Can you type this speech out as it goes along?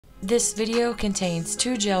This video contains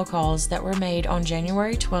 2 jail calls that were made on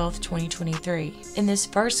January 12, 2023. In this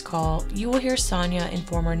first call, you will hear Sonya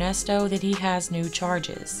inform Ernesto that he has new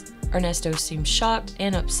charges. Ernesto seems shocked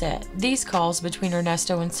and upset. These calls between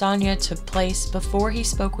Ernesto and Sonya took place before he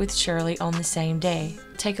spoke with Shirley on the same day.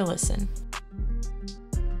 Take a listen.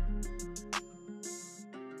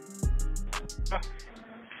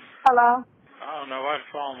 Hello? I don't know why the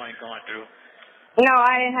phone ain't going through. No,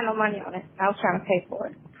 I didn't have no money on it. I was trying to pay for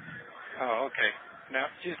it. Oh, okay. Now,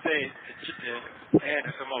 you say they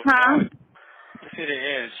added some more Huh? charges. You said they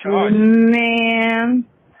added charges.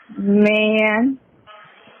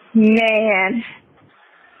 Man.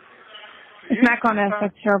 It's not going to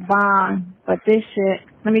affect your bond, but this shit,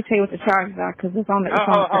 let me tell you what the charges are, because it's on the thing.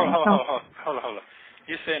 Hold on.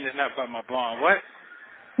 You're saying it's not about my bond. What?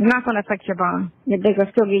 It's not going to affect your bond. They're going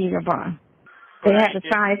to still give you your bond. They have to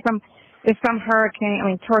sign. It's some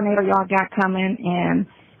tornado y'all got coming, and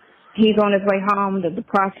he's on his way home, the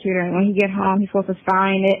prosecutor, and when he get home, he's supposed to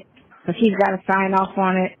sign it, because he's got to sign off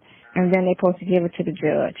on it, and then they're supposed to give it to the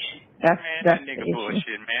judge. That's that nigga the issue.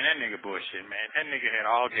 bullshit, man. That nigga bullshit, man. That nigga had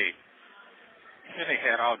all day.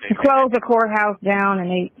 They closed the courthouse down, and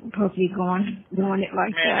they supposed to be doing it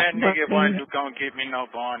like that. Man, that nigga wasn't gonna get me no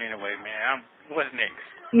bond anyway, man. What's next?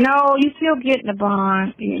 No, you still getting the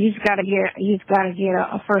bond. You just gotta get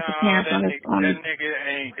a first appearance on this. That nigga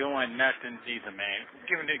ain't doing nothing either, man.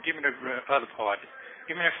 Give me the other part.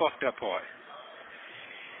 Give me that fucked up part.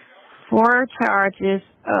 4 charges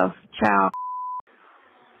of child.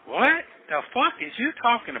 What the fuck is you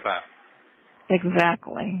talking about?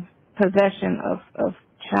 Exactly. Possession of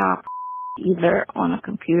child, either on a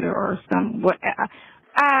computer or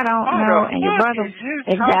I don't know. And your brother,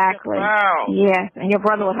 exactly. Yes, and your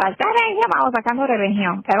brother was like, that ain't him. I was like, I know that ain't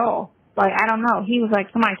him at all. Like, I don't know. He was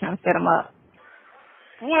like, somebody trying to set him up.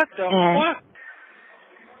 What the fuck?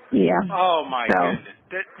 Yeah. Oh my goodness,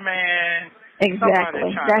 that man.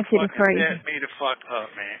 Exactly. That shit is crazy. Set me the fuck up,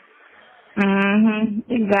 man.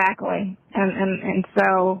 Exactly. And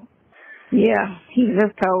so, yeah, he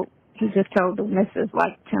just told the missus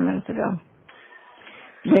like 10 minutes ago.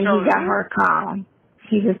 Then he got her calm.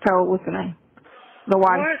 He just told, what's the name? The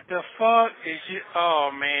wife. What the fuck is you?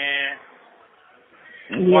 Oh, man.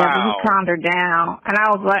 Yeah, wow. But he calmed her down. And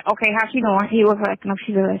I was like, okay, how's she doing? He was like, no,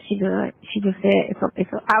 she good. She just said, I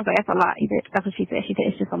was like, that's a lot. That's what she said. She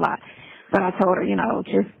said, it's just a lot. But I told her, he said,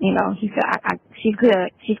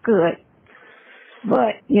 she's good.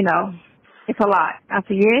 But, it's a lot. I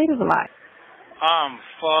said, yeah, it is a lot. I'm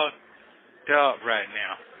fucked up right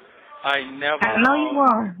now. I know you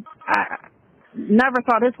are. I never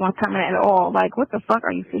saw this one coming at all. Like, what the fuck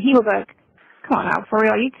are you? He was like, come on out, for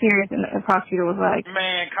real, are you serious? And the prosecutor was like,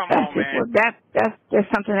 man, come on, man. There's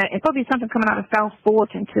something it's supposed to be something coming out of South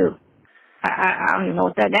Fulton, too. I don't even know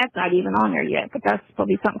what that's not even on there yet, but that's supposed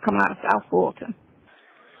to be something coming out of South Fulton.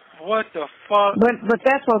 What the fuck? But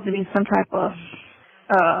that's supposed to be some type of,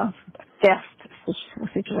 theft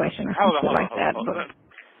situation or something like that.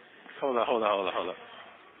 Hold on.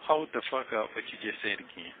 Hold the fuck up what you just said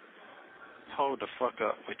again. Hold the fuck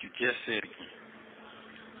up what you just said again.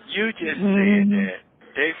 You just said that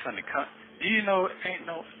they from the country. Do you know ain't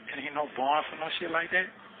no bond for no shit like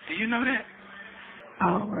that? Do you know that?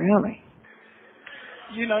 Oh, really?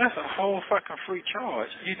 That's a whole fucking free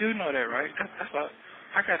charge. You do know that, right? That's why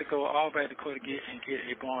I got to go all back to court to get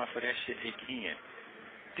a bond for that shit again.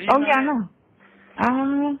 Do you know yeah, that? I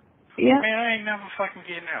know. Yeah. Man, I ain't never fucking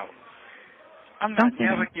getting out. I'm not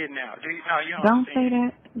never getting out. You don't say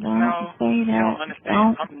that. Don't say that. You don't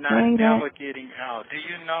understand. I'm not never getting out. Do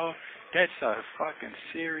you know that's a fucking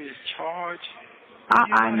serious charge?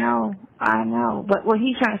 I know. But what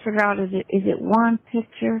he's trying to figure out is it one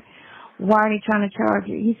picture? Why are they trying to charge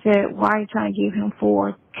it? He said, why are you trying to give him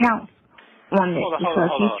 4 counts on this? Because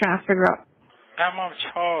he's trying to figure out. Am I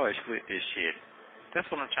charged with this shit? That's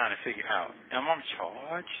what I'm trying to figure out. Am I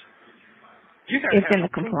charged? It's in the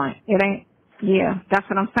complaint. It ain't. Yeah, that's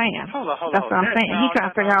what I'm saying. Hold on. That's what I'm saying. He's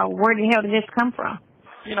trying to figure out where the hell did this come from.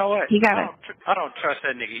 You know what? I don't trust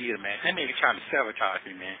that nigga either, man. That nigga trying to sabotage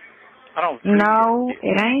me, man. No,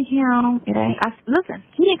 it ain't him. It ain't. Listen,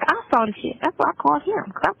 I saw the shit. That's why I called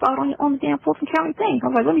him. Because I saw it on the damn Fulton County thing.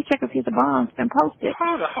 I was like, let me check if the bond's been posted.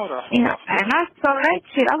 Hold on. And I saw that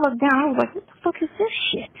shit. I looked down. I was like, what the fuck is this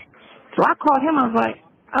shit? So I called him. I was like,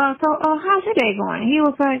 how's your day going? And he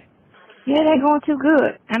was like, yeah, they're going too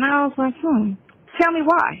good. And I was like, tell me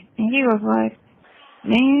why. And he was like,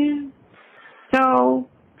 man, so,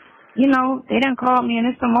 they done called me and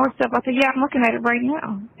there's some more stuff. I said, yeah, I'm looking at it right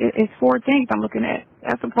now. It's 4 things I'm looking at.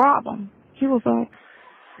 That's a problem. He was like,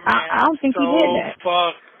 I don't think he did that.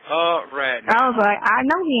 Fucked up right now. I was like, I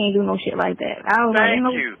know he ain't do no shit like that. I was like, ain't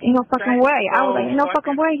no fucking Thank way. I was like, ain't no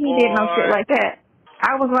fucking way he did no shit like that.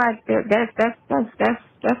 I was like, that's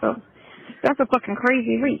a fucking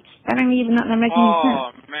crazy reach. That ain't even nothing that make any sense.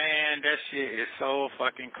 Oh man, that shit is so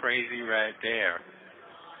fucking crazy right there.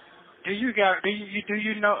 Do you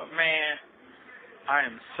know, man? I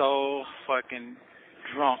am so fucking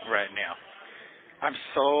drunk right now. I'm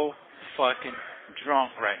so fucking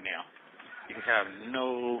drunk right now. You have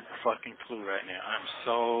no fucking clue right now. I'm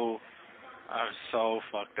so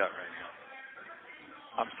fucked up right now.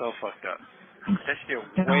 I'm so fucked up. That shit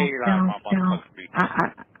way out of my motherfucking reach.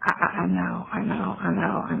 I know.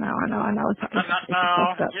 It's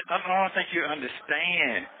fucked up. I don't think you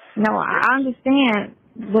understand. No, I understand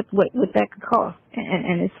what that could cost,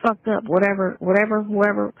 and it's fucked up. Whoever,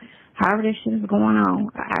 however this shit is going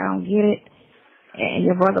on, I don't get it. And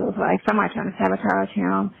your brother was like, somebody trying to sabotage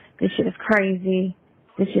him. This shit is crazy.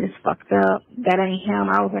 This shit is fucked up. That ain't him.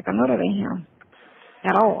 I was like, I know that ain't him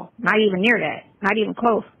at all. Not even near that. Not even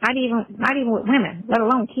close. Not even with women, let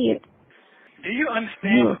alone kids. Do you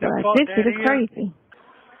understand what the fuck this that shit is crazy.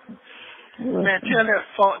 Man, tell that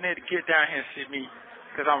Faulkner to get down here and see me,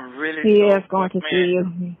 because I'm really He is going to see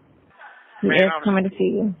you. He is coming to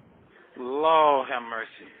see you. Lord have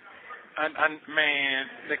mercy. And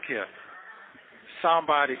man, look here.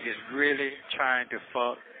 Somebody is really trying to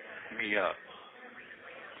fuck me up.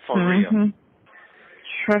 For real.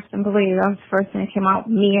 Trust and believe. That was the first thing that came out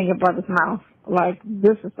me and your brother's mouth. Like,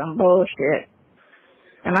 this is some bullshit.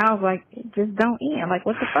 And I was like, just don't end. Like,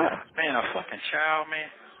 what the fuck? Man, a fucking child,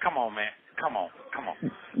 man. Come on, man. Come on.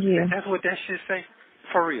 Yeah. Is that what that shit say?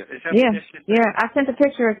 For real. Is that what that shit say? Yeah, I sent a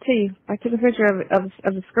picture to you. I took a picture of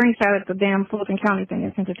the screenshot of the damn Fulton County thing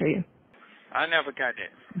and sent it to you. I never got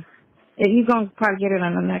that. You're going to probably get it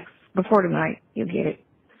on before tonight. You'll get it.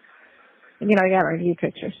 You know, you got to review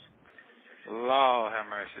pictures. Lord have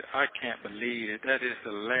mercy. I can't believe it. That is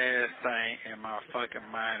the last thing in my fucking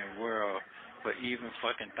mind and world but even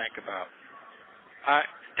fucking think about.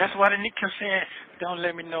 That's why the nigga kept saying, don't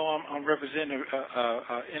let me know I'm representing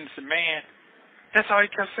an innocent man. That's all he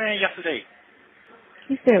kept saying yesterday.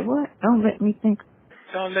 He said what? Don't let me think.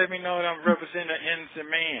 Don't let me know that I'm representing an innocent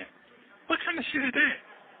man. What kind of shit is that?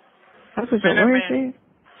 That's what your word said?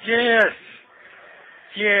 Yes.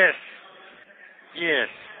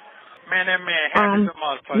 Man, that man happy to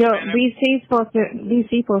motherfucker. Yo, BC supposed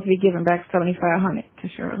to be giving back $7,500 to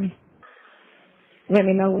Shirley. Let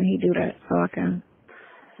me know when he do that so I can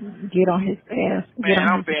get on his ass. Man,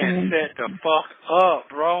 I'm being set the fuck up,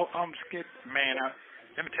 bro. I'm scared. Man,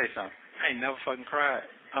 let me tell you something. I ain't never fucking cried.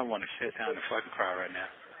 I want to sit down and fucking cry right now.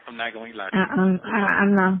 I'm not gonna lie to you.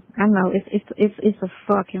 I know. It's a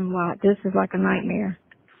fucking lot. This is like a nightmare.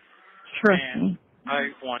 Trust me. I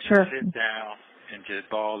want to sit down and just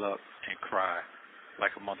ball up and cry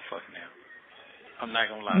like a motherfucker now. I'm not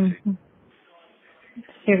gonna lie to you.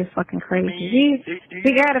 Shit is fucking crazy.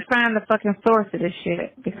 We gotta find the fucking source of this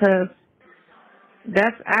shit because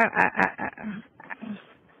that's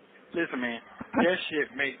Listen, man, that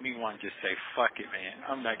shit make me want to just say fuck it, man.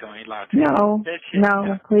 I'm not gonna lie to you. No,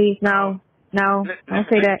 please, no. Don't say that. Let me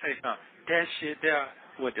tell you something. That shit there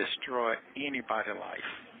would destroy anybody's life.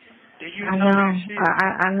 Do you know that shit?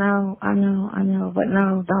 I know, but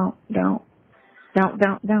no, don't. No,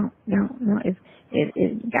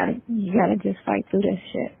 you gotta just fight through this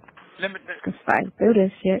shit. Just fight through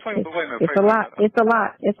this shit. It's a lot. Hold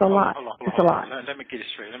on. Let me get it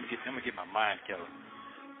straight. Let me get my mind together.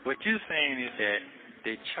 What you're saying is that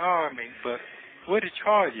they charge me, but where they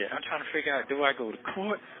charge you? I'm trying to figure out, do I go to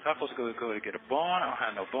court? I'm supposed to go to get a bond? I don't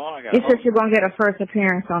have no bond. It's just you're gonna get a first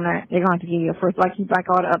appearance on that. They're going to give you a first, like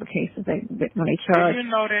all the other cases. When they charge, do you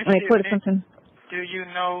know that when they put something. Do you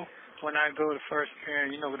know when I go to first appearance?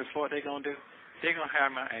 You know what the fuck they gonna do? They're gonna have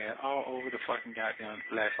my ass all over the fucking goddamn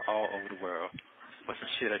flash all over the world for some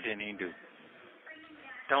shit I didn't even do.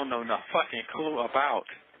 Don't know no fucking clue about.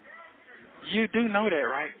 You do know that,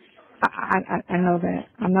 right? I know that.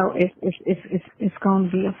 I know it's gonna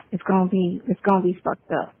be fucked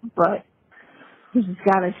up. But you just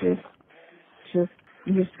gotta be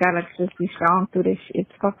strong through this shit.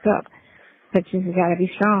 It's fucked up. But you just gotta be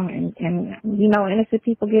strong and you know, innocent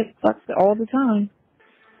people get fucked all the time.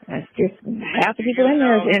 That's just half the people in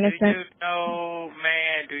there is innocent.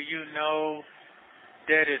 Do you know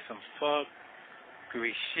that is some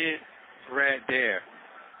fuckery shit right there?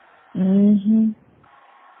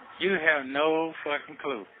 You have no fucking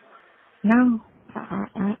clue. No,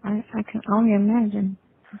 I can only imagine.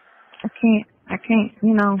 I can't,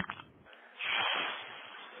 you know.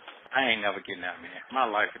 I ain't never getting out, man. My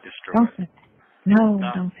life is destroyed. Don't say that. No,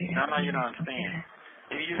 don't say that. No, you don't understand.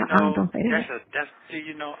 Do you know? Don't say that. Do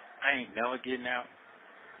you know? I ain't never getting out.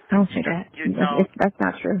 Don't say that. That's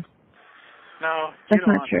not true. No, that's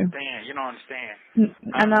not true. You don't understand.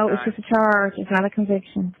 I know it's just a charge. It's not a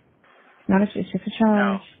conviction. It's just a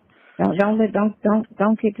charge. No.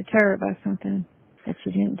 Don't get deterred by something that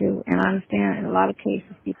you didn't do. And I understand in a lot of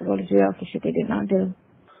cases people go to jail for shit they did not do.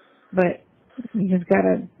 But you just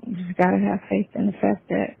gotta have faith in the fact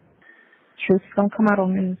that truth's gonna come out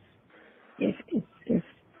on this. It's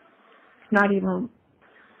not even.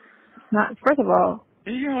 It's not. First of all.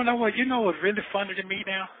 You know what? You know what's really funny to me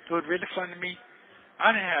now? What's really funny to me?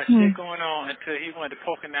 I didn't have shit going on until he went to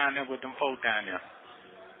poking down there with them folk down there.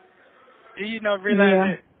 Do you know,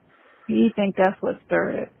 realize it? You think that's what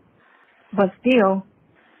stirred it. But still,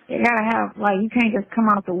 you gotta have, like, you can't just come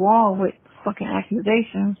out the wall with fucking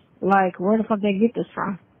accusations. Like, where the fuck they get this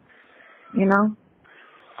from? You know?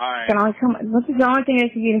 Alright. What's the only thing they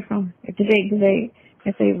can get it from? If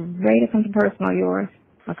they rated something personal, yours,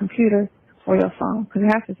 a computer, or your phone. Because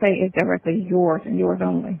it has to say it's directly yours and yours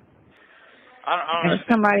only. I don't and if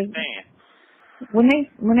somebody, when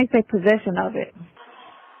they say possession of it,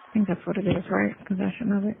 I think that's what it is, right?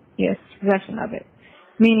 Possession of it? Yes, possession of it.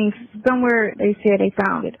 Meaning somewhere they said they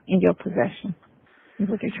found it in your possession. Is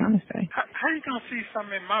what they're trying to say. How you gonna see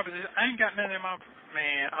something in my possession? I ain't got nothing in my...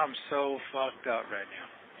 Man, I'm so fucked up right now.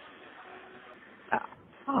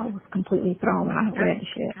 I was completely thrown when I read the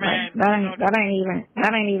shit. Man, like, that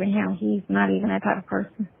ain't even him. He's not even that type of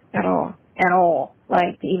person at all.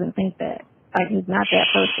 Like, to even think that. Like, he's not that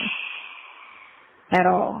person at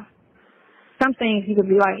all. Some things you could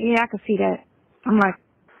be like, yeah, I could see that. I'm like,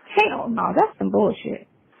 hell no, that's some bullshit.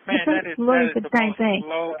 Man, that is the same thing.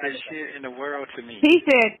 slowest shit in the world to me. He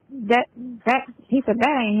said that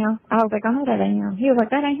ain't him. I was like, I know that ain't him. He was like,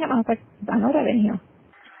 that ain't him. I was like, I know that ain't him.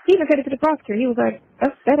 He even said it to the prosecutor. He was like,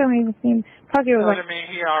 that don't even seem... Prosecutor was like,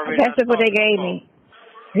 that's just what they gave me.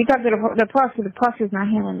 He talked to the prosecutor. The prosecutor's not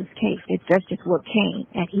handling this case. That's just what came.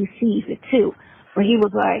 And he sees it too. But he was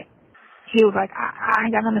like, I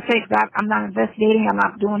ain't got nothing to say because I'm not investigating. I'm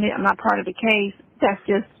not doing it. I'm not part of the case. That's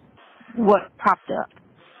just what popped up.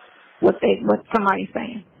 What somebody's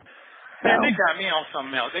saying. Man, they got me on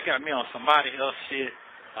something else. They got me on somebody else shit.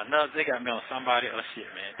 They got me on somebody else shit,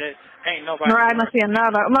 man. That ain't nobody. Right, must be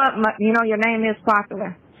another. You know, your name is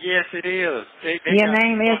popular. Yes, it is. Your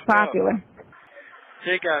name is popular.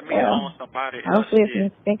 They got me on somebody else shit.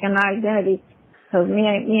 shit. Thinking identity. Because me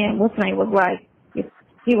and what's name was like,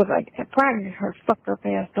 he was like, probably her fucked up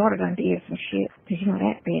ass daughter done did some shit. Because, you know,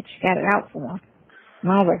 that bitch got it out for him.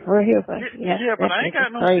 And I was like, for real? He was like, yeah, but I ain't got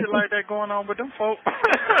no shit like that going on with them folks.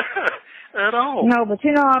 At all. No, but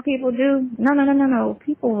you know how people do? No.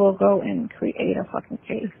 People will go and create a fucking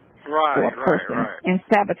case for a person and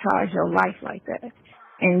sabotage your life like that.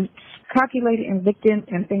 And calculated and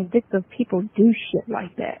vindictive people do shit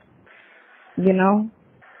like that. You know?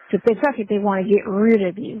 Especially if they want to get rid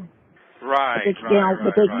of you. Right,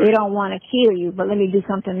 they don't want to kill you, but let me do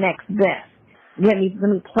something next best. Let me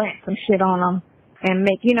plant some shit on them and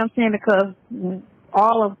make, you know what I'm saying? Because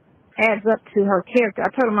all of adds up to her character. I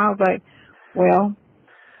told him, I was like, well,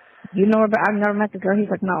 you know about, I've never met the girl. He's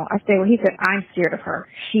like, no. I said, well, he said, I'm scared of her.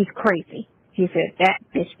 She's crazy. He said, that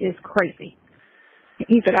bitch is crazy.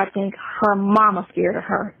 He said, I think her mama's scared of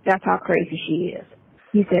her. That's how crazy she is.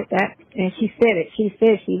 He said that, and she said it. She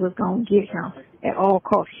said she was going to get him. At all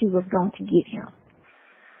costs, she was going to get him.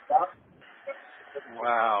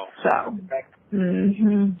 Wow. So,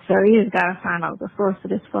 so he just got to find out the source of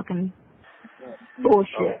this fucking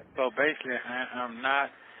bullshit. So basically, I'm not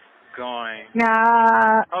going.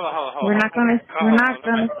 Nah. Hold We're not gonna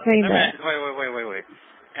say that. Wait.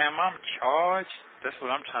 Am I charged? That's what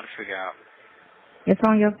I'm trying to figure out. It's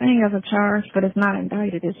on your thing as a charge, but it's not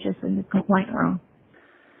indicted. It's just in the complaint room.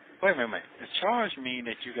 Wait a minute. The charge mean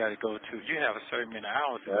that you got to go to. You have a certain amount of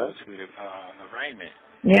hours to go to the arraignment.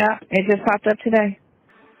 Yeah, it just popped up today.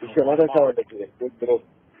 It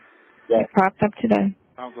popped up today.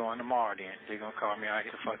 I'm going tomorrow then. They're going to call me out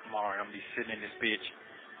here the fuck tomorrow. I'm going to be sitting in this bitch.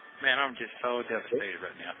 Man, I'm just so devastated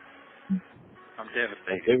right now. I'm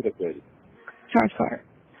devastated. Charge card.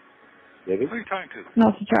 Who are you talking to?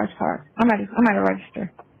 No, it's a charge card. I'm at a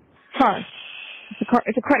register. Card.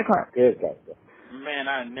 It's a credit card. Man,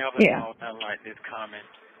 I never saw nothing like this coming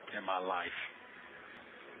in my life.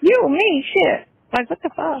 You, me, shit. Like, what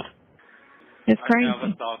the fuck? It's crazy. I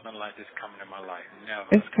never saw nothing like this coming in my life.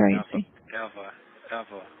 Never. It's crazy. Ever.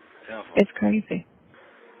 It's crazy.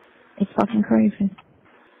 It's fucking crazy.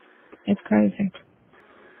 It's crazy.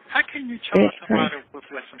 How can you charge somebody with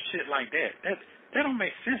some shit like that? That don't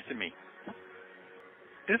make sense to me.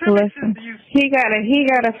 Does that make sense to you? He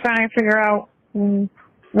gotta try and figure out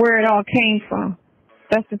where it all came from.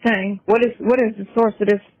 That's the thing. What is the source of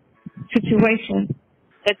this situation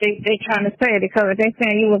that they trying to say? Because if they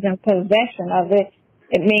saying you was in possession of it,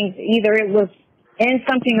 it means either it was in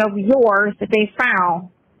something of yours that they found.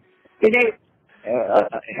 Did they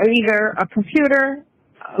either a computer,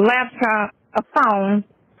 a laptop, a phone,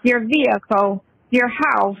 your vehicle, your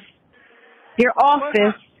house, your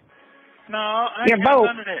office, no, I your ain't boat.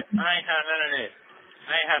 None of that. I ain't have none of that. I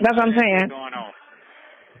ain't have That's what I'm saying. Going on.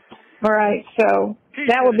 All right, so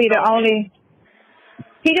that would be the only.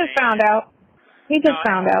 He just found out. He just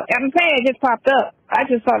found out. I'm saying it just popped up. I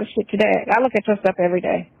just saw the shit today. I look at your stuff every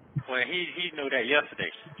day. Well, he knew that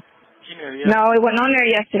yesterday. He knew it yesterday. No, it wasn't on there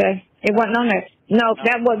yesterday. It wasn't on there. No,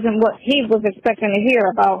 that wasn't what he was expecting to hear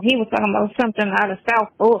about. He was talking about something out of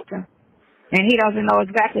South Fulton. And he doesn't know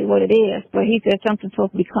exactly what it is, but he said something's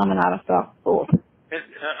supposed to be coming out of South Fulton.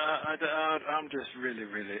 I'm just really,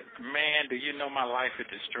 man, do you know my life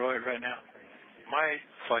is destroyed right now? My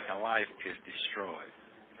fucking life is destroyed.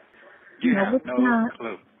 You have no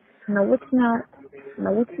clue. No, it's not.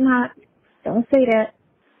 No, it's not. Don't say that.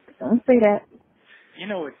 Don't say that. You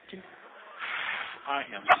know what? I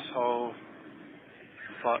am so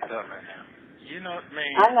fucked up right now. You know,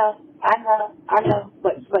 man. I know.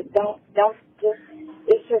 But don't just.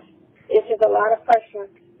 It's just a lot of pressure.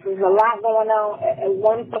 There's a lot going on at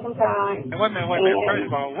one fucking time. Wait a minute. First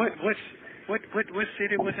of all, what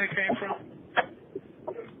city was that came from?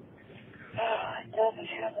 It doesn't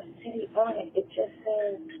have a city on it. It just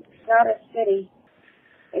says it's not a city.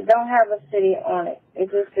 It don't have a city on it. It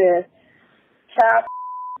just says child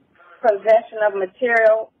possession of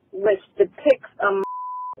material which depicts a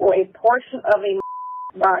or a portion of a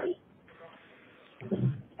body.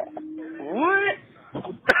 What?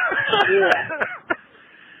 Yeah.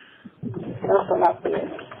 That's what I said.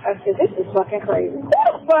 I said, this is fucking crazy.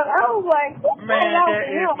 But I was like,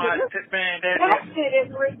 that shit is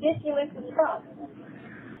ridiculous as fuck.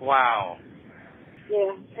 Wow.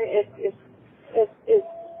 Yeah, it's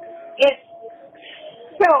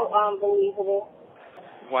so unbelievable.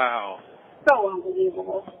 Wow. So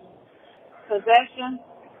unbelievable. Possession.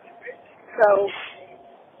 So,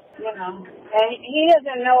 you know, and he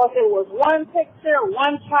doesn't know if it was one picture,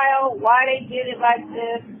 one child, why they did it like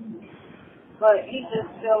this. But he just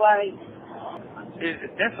feel like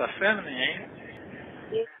that's a felony, ain't it?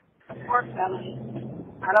 It's a work felony.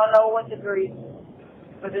 I don't know what degree,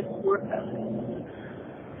 but it's a work felony.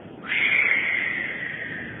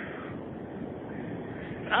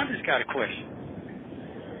 I just got a question.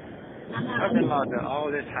 I've been locked up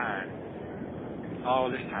all this time.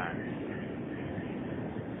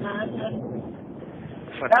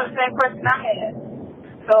 That's the same question I had.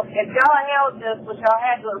 So if y'all held this, but y'all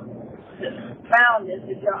had to found this,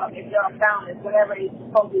 if y'all found this, whatever it's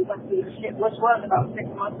supposed to be, went through the shit, which was about 6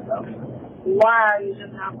 months ago, why are you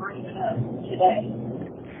just not bringing it up today?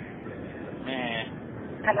 Man.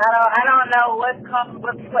 And I don't know what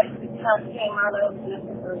place the Trump came out of this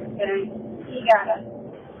today. He gotta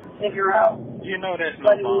figure out. You know that's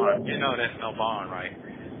no bond. You know that's no bond, right?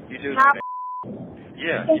 You do know that.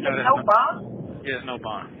 Yeah, you know that's no bond? Yeah, there's no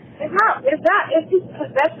bond. It's not. It's just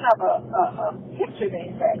possession of a picture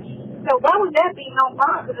they say. So why would that be no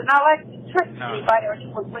bond? Because it's not like you tricked anybody or you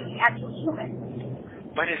was with the actual human.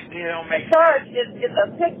 But it still don't make sense. The charge is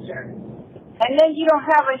a picture. And then you don't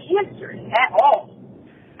have a history at all.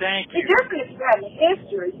 Thank you. It's different if you have a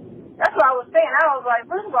history. That's what I was saying. I was like,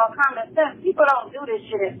 first of all, common sense. People don't do this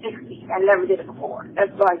shit at 60. I never did it before. That's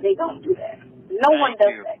why they don't do that. No one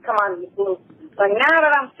does that. Come out of the blue. Like, now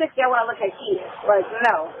that I'm 60, I want to look at kids. Like,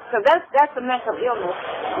 no. Because that's a mental illness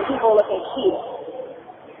when people look at kids.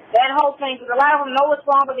 That whole thing, because a lot of them know what's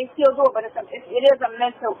wrong, but they still do it. But it is a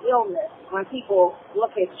mental illness when people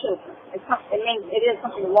look at children. It means it is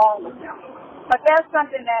something wrong with them. But that's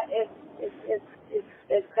something that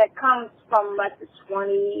that comes from like the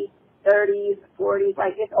 20s, 30s, 40s.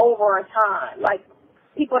 Like, it's over a time. Like,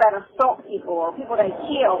 people that assault people or people that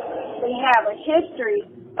kill, they have a history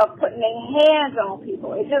of putting their hands on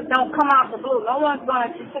people. It just don't come out the blue. No one's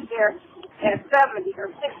going to sit there in 70 or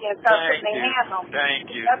 60 and start putting their hands on people.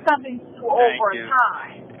 Thank you. That's something over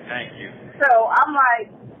time. Thank you. So I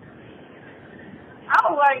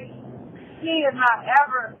was like, he is not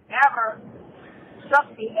ever struck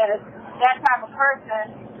me as that type of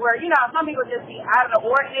person where, you know, some people just be out of the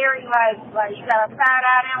ordinary, like you got a side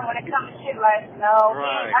eye down when it comes to shit, like, no.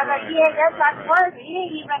 Right, I was like, he ain't that type of person. He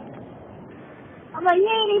ain't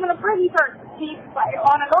even a pretty person. He's like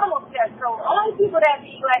on a normal set. So only people that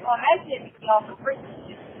be like on that shit be on the freaky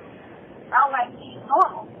shit. I was like, he's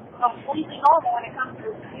normal. Completely normal when it comes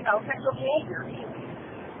to, you know, sexual behavior.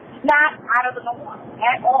 He's Not out of the norm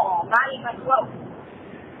at all. Not even close.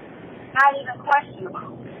 Not even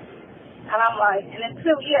questionable. And I'm like, and then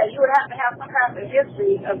too, yeah, you would have to have some kind of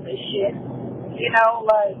history of this shit. You know,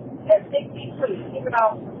 like, at 63, even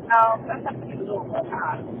though, no, that's something you do for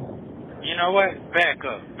time. You know what? Back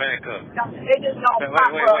up. They just don't wait.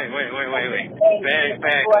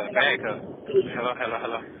 Back up.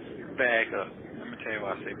 Hello. Back up. Let me tell you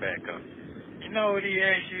why I say back up. You know what he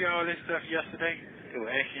asked you all this stuff yesterday? He was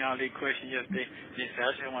asking you all these questions yesterday. He said,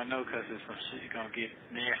 I just want to know because there's some shit going to get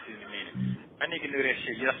nasty in a minute. I nigga knew that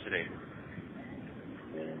shit yesterday.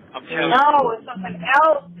 I'm telling you. No, it's something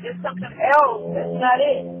else. It's something else. That's not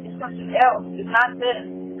it. It's something else. It's not this.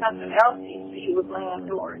 Something else he was laying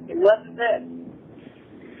doors. It wasn't this.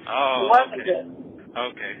 Oh, it wasn't this.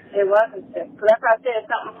 Okay. It wasn't this. Because that's why I said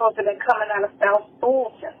something supposed to be coming out of South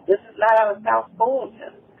Fulton. This is not out of South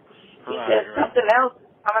Fulton. He said something else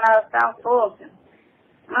coming out of South Fulton.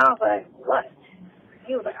 And I was like, what?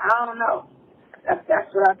 He was like, I don't know. That's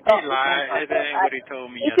what I thought. He lied. That ain't what he told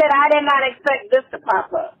me. He said, I did not expect this to pop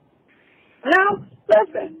up. No,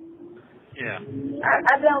 listen. Yeah.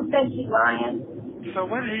 I don't think he's lying. So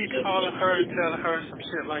when he calling her and telling her some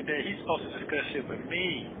shit like that, he's supposed to discuss shit with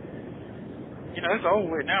me. You know, it's over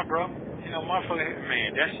with now, bro. You know, motherfucker,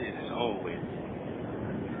 man, that shit is over with.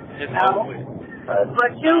 It's over with.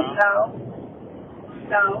 But you know.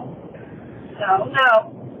 No.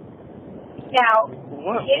 Now,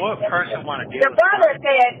 what person want to deal your with brother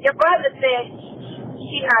said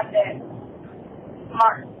she's not that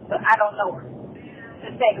smart, so I don't know her.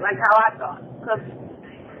 To say, like how I thought. Because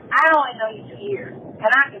I only know you 2 years.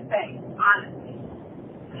 And I can say, honestly,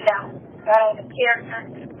 no, that ain't his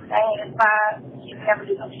character. That ain't his vibe. She'd never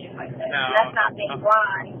do no shit like that. No, that's not being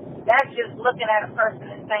blind. That's just looking at a person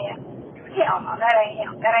and saying, hell no, that ain't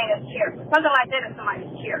him. That ain't his character. Something like that is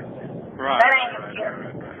somebody's character. Right. That ain't his character.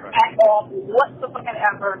 At all,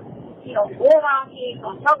 whatsoever. He don't go around kids, he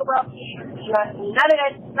don't talk about kids, none of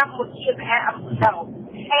that stuff with kids and animals. No.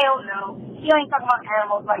 Hell no. He ain't talking about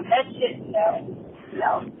animals like that shit. No.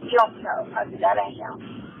 You don't know. That ain't him.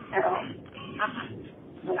 At all.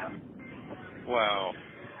 No. Wow.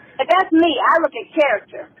 But that's me. I look at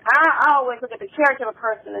character. I always look at the character of a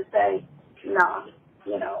person and say, no.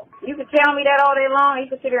 You know, you can tell me that all day long. You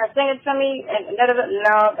can sit here and sing it to me, and no,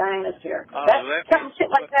 that ain't a character. Something shit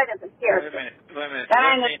like that is a character. Wait a minute. That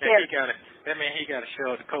ain't a character. That means he got to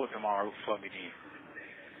show up to court tomorrow for me. Then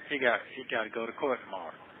he got to go to court tomorrow.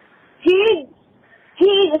 He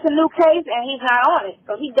it's a new case, and he's not on it,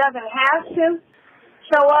 so he doesn't have to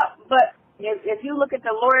show up. But if you look at the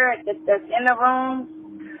lawyer that's in the room.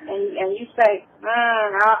 And you say,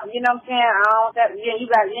 you know what I'm saying?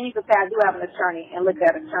 You can say I do have an attorney and look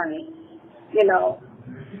at attorney, you know,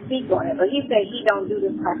 speak on it. But he said he don't do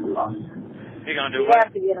this type of law. He gonna do what? He has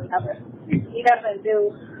to get another. He doesn't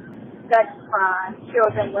do sex crime,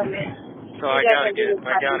 children, women. So I gotta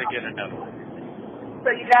get another one. So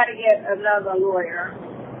you gotta get another lawyer,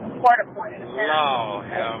 court appointed. Lord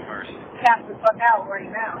have mercy. Tap the fuck out right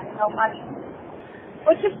now. Ain't no money,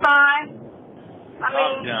 which is fine. I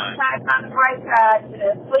mean, sometimes on the bright side to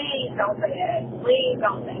this. Please don't say that. Please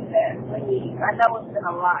don't think that. Please. I know it's been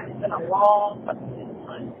a lot. It's been a long fucking 6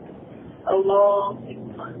 months. A long 6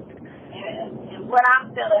 months. And what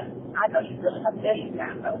I'm feeling, I know you're feeling a million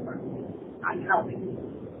times over. I know it.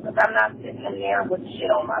 Because I'm not sitting in there with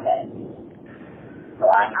shit on my back. So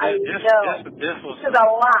I know this is a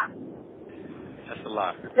lot. That's a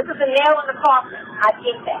lot. This is a nail in the coffin. I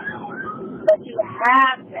get that. But you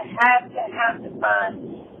have to find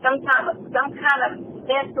some kind of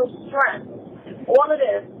mental strength. And all it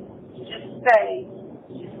is just say,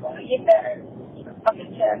 it's going to get better.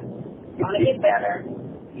 Fucking chest. It's going to get better.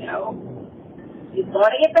 You know, it's going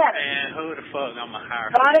to get better. Man, who the fuck I'm going to hire?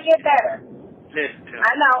 It's going to get better. Listen to me.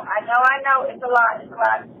 I know. It's a lot.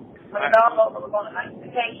 But it's all over. We're going to night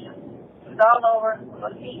vacation. It's all over. We're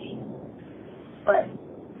going to TV. But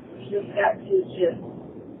you just got to just.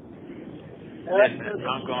 Listen,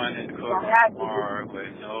 I'm going into court tomorrow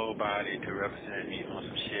with nobody to represent me on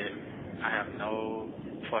some shit. I have no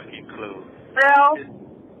fucking clue. Well,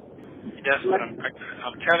 that's what I'm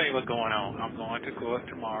telling you what's going on. I'm going to court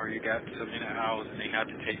tomorrow. You got so many hours, and they have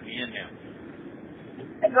to take me in there.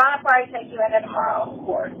 It's gonna probably take you in there tomorrow, of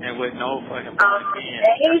course. And with no fucking point in.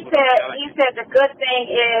 And he said the good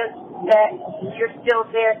thing is that you're still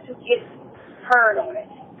there to get heard on it.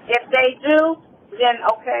 If they do, then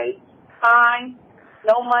okay. Fine,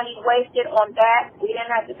 no money wasted on that. We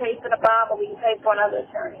didn't have to pay for the bond, but we can pay for another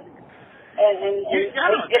attorney. And it's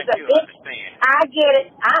a bit. I get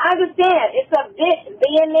it. I understand. It's a bit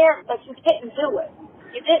being there, but you didn't do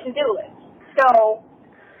it. So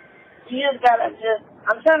You just gotta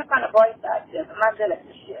I'm trying to find a bright side to this. I'm not good at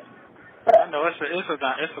this shit. But I know it's a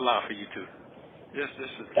lot for you too. It's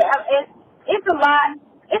a lot.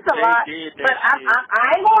 It's a lot. But I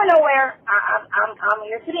ain't going nowhere. I'm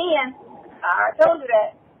here to the end. I told you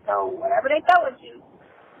that. So whatever they throw at you,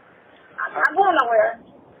 I'm not going nowhere.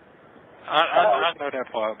 I know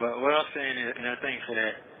that part, but what I'm saying is, and I think for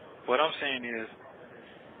that, what I'm saying is,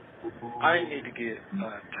 I need to get an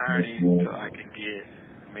attorney so I can get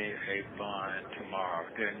me a bond tomorrow.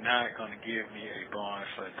 They're not going to give me a bond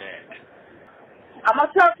for that. I'm going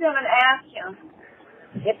to talk to him and ask him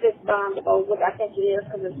if this bond goes, which I think it is,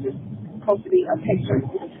 because it's just supposed to be a picture.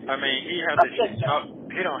 I mean, he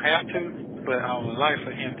don't have to, but I would like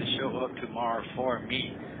for him to show up tomorrow for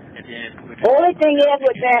me. And then only thing is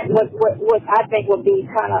with that, what I think would be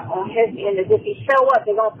kind of on his end is if he show up,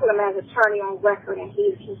 they're going to put him as attorney on record, and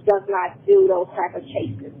he does not do those type of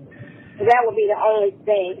cases. So that would be the only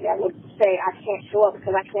thing that would say I can't show up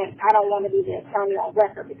because I don't want to be the attorney on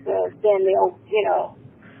record because then they'll,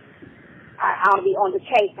 I'll be on the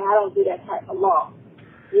case, and I don't do that type of law.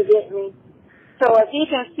 You get me? So if he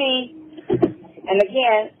can see, and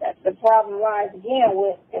again, that's the problem lies again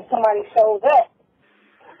with if somebody shows up,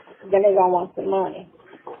 then they're going to want some money.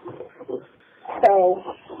 So,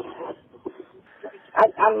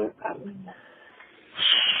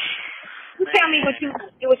 tell me what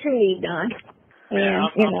you need done. Yeah,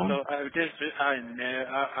 and, I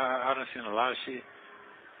done seen a lot of shit.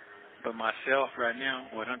 But myself right now,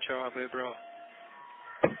 what I'm charged with, bro,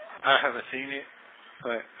 I haven't seen it.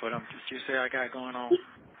 But what you say I got going on,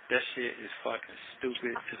 that shit is fucking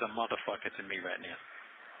stupid as a motherfucker to me right now.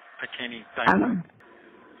 I can't even think.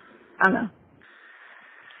 I know.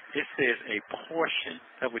 It says a portion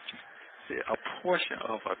of what you said, a portion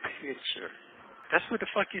of a picture. That's what the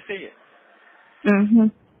fuck you said. Mm-hmm.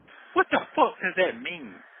 What the fuck does that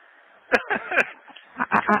mean?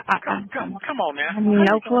 Come on now. I have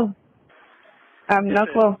no clue. I have no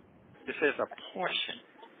clue. It says a portion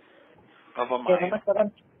of a mind.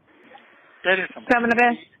 That is some Some of the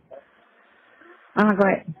best. Go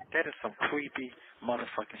ahead. That is some creepy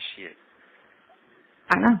motherfucking shit.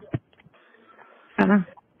 I know.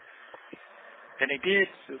 And they did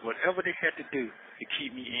whatever they had to do to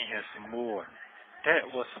keep me in here some more.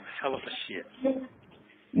 That was some hell of a shit.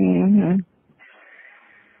 Mm-hmm.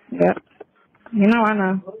 Yep. I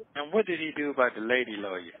know. And what did he do about the lady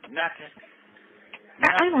lawyer? Nothing.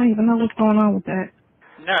 I don't even know what's going on with that.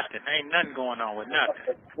 Nothing. Ain't nothing going on with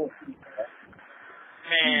nothing.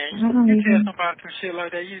 Man, you tell somebody some shit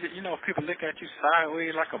like that, you know people look at you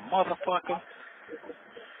sideways like a motherfucker.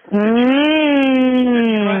 The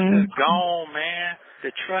trust is gone, man.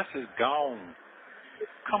 The trust is gone.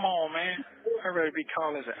 Come on, man. I'd rather be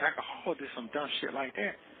called as an alcoholic or some dumb shit like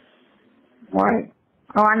that. Right.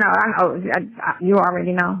 Oh, I know. You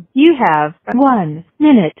already know. You have 1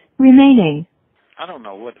 minute remaining. I don't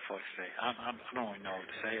know what the fuck to say. I don't even know what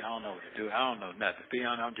to say. I don't know what to do. I don't know nothing. To be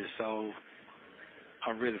honest,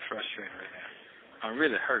 I'm really frustrated right now. I'm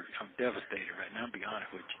really hurt. I'm devastated right now. I'll be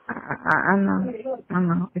honest with you. I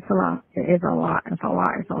know. It's a lot. It is a lot. It's a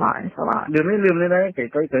lot. Call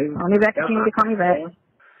me back if you need to call me back.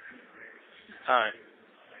 All right.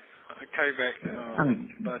 I'll call you back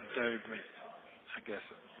about 30 minutes, I guess.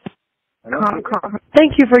 Call.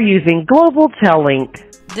 Thank you for using Global Tel Link.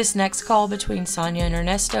 This next call between Sonya and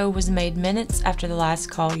Ernesto was made minutes after the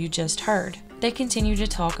last call you just heard. They continue to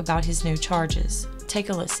talk about his new charges. Take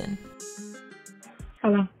a listen.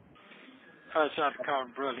 Hello. I was trying to call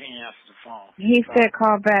my brother. He answered the phone. He said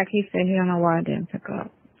call back. He said he don't know why I didn't pick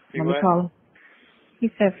up. Let me call him. He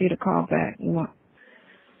said for you to call back. You want?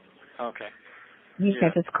 Okay. He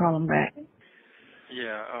said just call him back.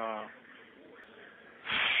 Yeah.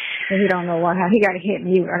 But he don't know why. He got to hit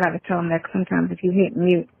mute. I got to tell him that sometimes if you hit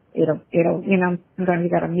mute, it'll sometimes you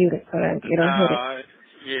got to mute it so that it'll hit it.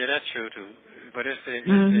 Yeah, that's true too. But it said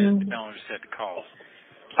don't just have to call.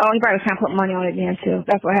 Oh, he probably can't put money on it then too.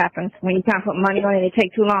 That's what happens. When you can't put money on it, it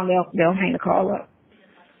take too long, they'll hang the call up.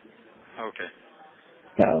 Okay.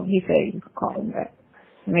 So he said you could call him back.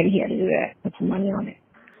 Maybe he had to do that, put some money on it.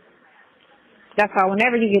 That's all.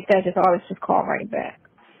 Whenever you get that, just always just call right back.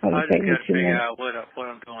 I just got to figure out what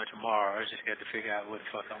I'm doing tomorrow. I just got to figure out what the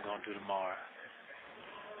fuck I'm going to do tomorrow.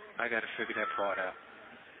 I got to figure that part out.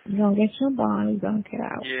 You're going to get your bond. You're going to get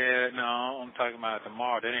out. Yeah, no, I'm talking about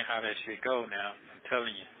tomorrow. That ain't how that shit go now. I'm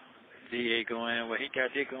telling you. DA going in. Well, he got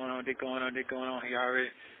this going on. He already,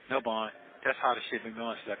 no bond. That's how the shit been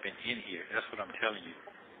going since I've been in here. That's what I'm telling you.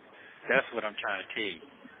 That's what I'm trying to tell you.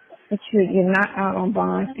 But you're not out on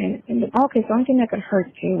bond. And okay, so the only thing that could hurt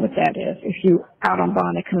you with that is if you out on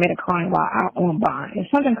bond and commit a crime while out on bond. If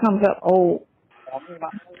something comes up,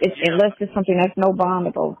 unless it's something that's no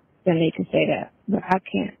bondable, then they can say that. But I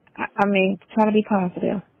can't. I mean, try to be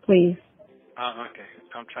positive, please. Okay.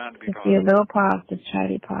 I'm trying to be positive. Be a little positive. Try to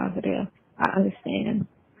be positive. I understand.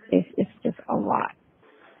 It's just a lot.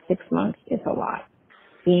 6 months is a lot.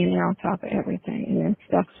 Being there on top of everything, and then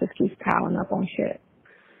stuff just keeps piling up on shit.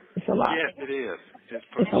 It's a lot. Yes, it is.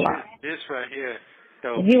 It's a lot. This right here,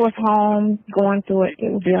 though. If he was home going through it,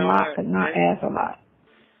 it would be a lot, but not as a lot.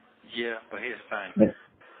 Yeah, but here's the thing.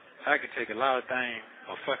 I could take a lot of things,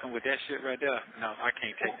 or fucking with that shit right there. No, I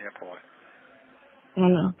can't take that part.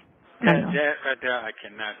 I know. That right there, I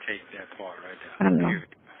cannot take that part right there.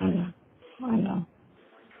 I know.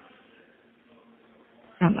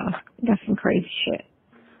 That's some crazy shit.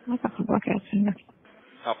 I got some black ass in there.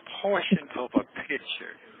 A portion of a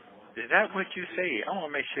picture. Is that what you say? I want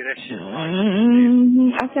to make sure that shit's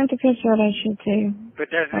right. I sent a picture of that shit too. But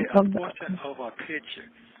that's it. A portion of a picture.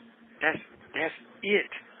 That's it.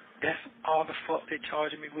 That's all the fuck they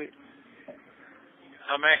charging me with.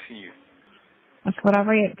 I'm asking you. That's what I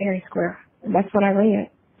read, Very Square. That's what I read.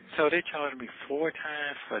 So they charged me 4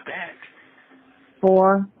 times for that?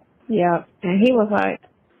 4, yeah. And he was like,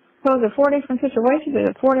 so is it 4 different situations? Is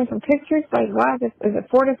it 4 different pictures? Like, why is it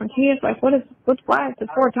 4 different kids? Like, why is it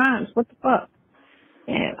 4 times? What the fuck?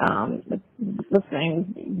 And, the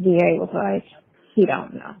same DA was like, he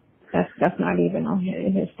don't know. That's not even on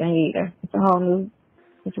his thing either. It's a whole new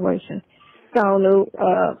situation. It's a whole new,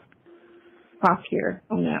 prosecutor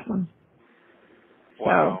on that one.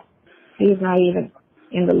 Wow. So he's not even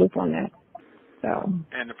in the loop on that. So.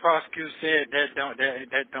 And the prosecutor said that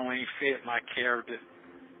don't even fit my character.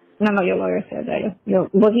 No, your lawyer said that.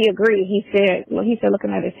 Well, he agreed. He said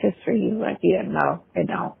looking at his history, he was like, yeah, no, it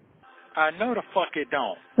don't. I know the fuck it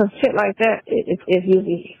don't. So shit like that is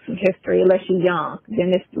usually history, unless you're young.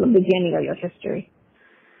 Then it's the beginning of your history.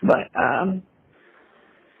 But,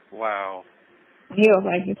 wow. He was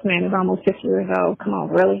like, this man is almost 50 years old. Come on,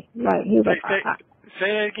 really? Like, he was like,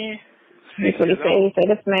 say that again? That's what he said. He said,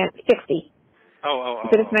 this man, 60. He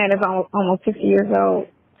said, this man is almost 50 years old.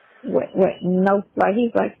 With no, like,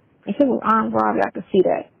 he's like, if it was armed robbery, I could see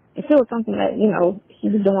that. If it was something that, he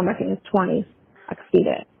was doing back in his 20s, I could see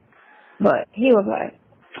that. But he was like,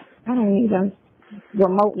 I don't even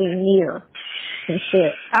remotely near some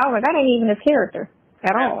shit. I was like, that ain't even his character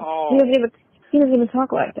at all. He doesn't even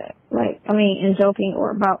talk like that. Like, I mean, in joking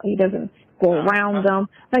or about, he doesn't go around them.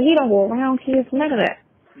 Like, he don't go around kids, none of that.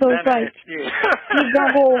 So it's like, he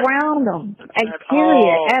don't go around them. Like,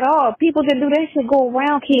 period, at all. People that do that shit go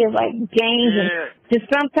around kids, like gangs and just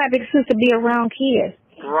some type of excuse to be around kids.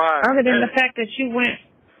 Right. Other than the fact that you went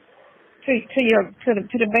to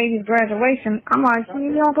the baby's graduation, I'm like,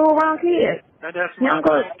 you don't go around kids. That's you don't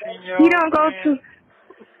go to,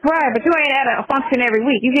 right, but you ain't at a function every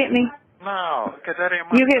week. You get me? No, because that ain't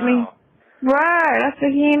my You get me? Right. I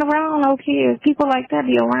said he ain't around no kids. People like that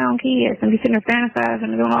be around kids and be sitting there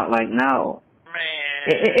fantasizing and doing all like, no. Man.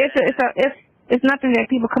 It's nothing that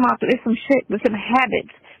people come out to. It's some shit, it's some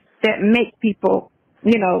habits that make people,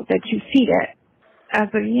 that you see that. I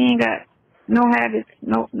said, you ain't got no habits,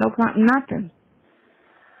 nothing.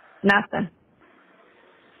 Nothing.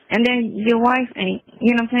 And then your wife ain't,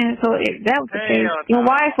 you know what I'm saying? So if that was the case, your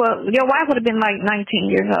wife would have been like 19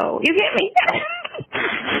 years old. You get me?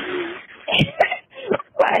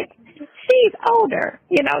 Like, she's older,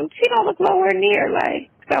 she don't look nowhere near, like,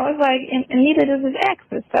 so it's like, and neither does his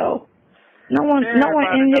exes, so no one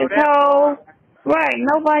in his whole, right,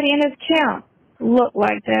 nobody in his camp look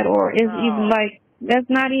like that, or is even like, that's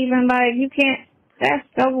not even like, you can't, that's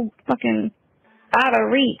so fucking out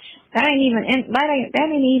of reach. That shouldn't even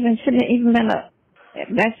been that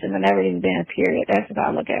should have never even been a period. That's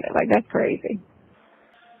how I look at it. Like, that's crazy.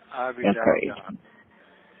 That's crazy.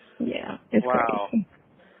 Yeah, it's crazy.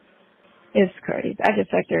 It's crazy. I just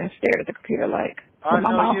sat there and stared at the computer like, with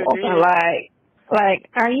my mouth open, like,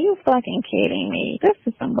 are you fucking kidding me? This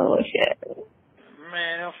is some bullshit.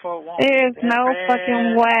 Man, that fuck won't. There's no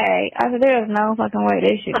fucking way. I said, there's no fucking way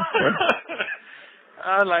this shit is true.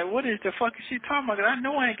 I was like, what is the fuck is she talking about? I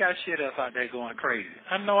know I ain't got shit else out there going crazy.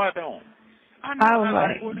 I know I don't. I was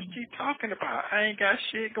like, what is she talking about? I ain't got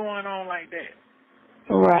shit going on like that.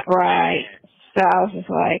 Right. So I was just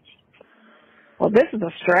like, well, this is a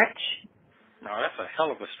stretch. No, that's a hell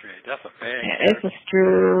of a stretch. That's a bad It's a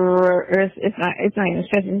stretch. It's not even a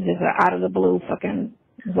stretch. It's just out of the blue fucking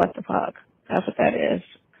what the fuck. That's what that is.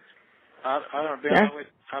 I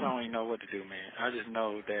don't even know what to do, man. I just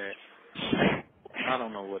know that I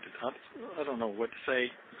don't know what to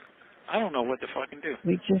say. I don't know what to fucking do.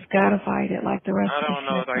 We just gotta fight it like the rest of the shit. I don't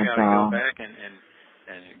know if I gotta go back and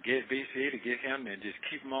get BC to get him and just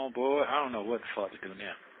keep him on board. I don't know what the fuck to do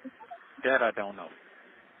now. That I don't know.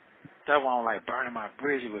 That's why I don't like burning my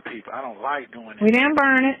bridges with people. I don't like doing that. We didn't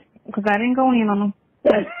burn it because I didn't go in on them.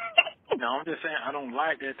 No, I'm just saying I don't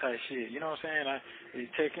like that type of shit. You know what I'm saying? You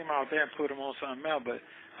take him out there and put him on something else, but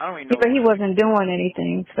I don't even know. But he wasn't doing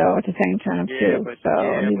anything, so at the same time too.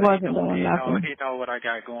 He wasn't doing nothing. He know what I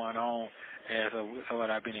got going on.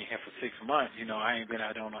 What I've been in here for 6 months. You know, I ain't been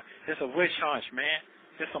out there. It's a witch hunt, man.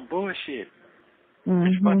 It's some bullshit.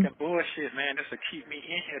 It's fucking bullshit, man. This will keep me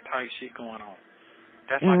in here type shit going on.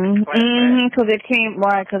 That's like a flashback. Because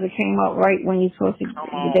it came up right when you're supposed to.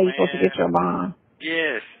 The day you're supposed to get your bond.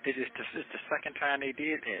 Yes, it's the second time they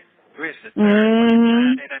did that. It's the third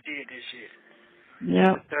time that I did this shit.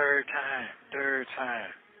 Yep. Third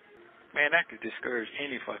time. Man, that could discourage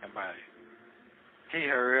any fucking body. He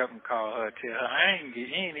hurry up and call her, tell her, I ain't get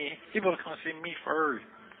any. He supposed to come see me first.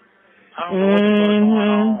 I don't know what the fuck's going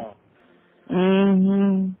on.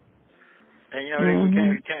 And, you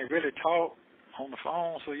know, we can't really talk on the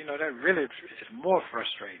phone, so, you know, that really is more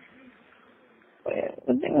frustrating. Well,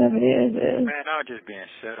 the thing of it is... Man, I'm just being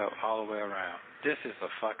set up all the way around. This is a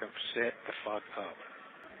fucking set the fuck up.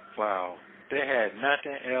 Wow. They had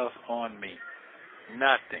nothing else on me.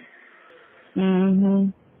 Nothing.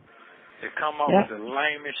 They come up with the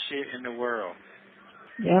lamest shit in the world.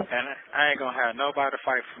 Yep. And I ain't gonna have nobody to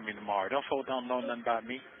fight for me tomorrow. Them folks don't know nothing about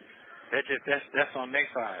me. That's on their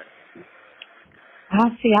side. I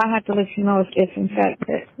have to let you know if in fact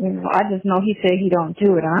that, you know, I just know he said he don't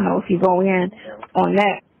do it. I know if you go in on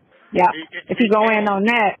that, if he go in on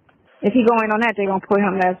that, they're going to put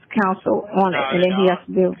him as counsel on it, and then he has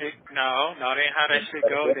to do. No, that ain't how that shit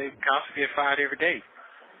go. The counsel get fired every day.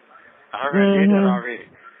 I already did that already.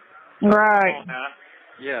 Right.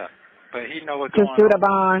 Yeah, but he know what's going on. Just do the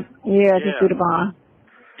bond. Yeah, just do the bond.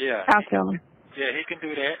 Yeah. I'll tell him. Yeah, he can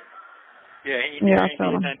do that. Yeah, he I'll ain't tell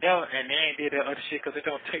did him. nothing else, and they ain't did that other shit because it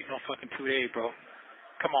don't take no fucking 2 days, bro.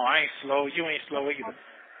 Come on, I ain't slow. You ain't slow either.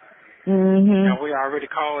 And we already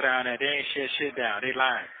called down there. They ain't shit down. They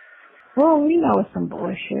lying. Well, we know it's some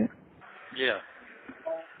bullshit. Yeah.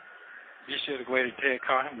 You should have waited till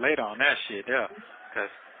call him later on that shit there, because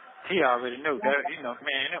he already knew that. You know,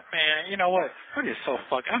 man. You know what? I'm just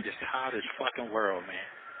tired of this fucking world, man.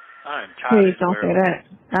 I'm tired of this world. Please don't say that.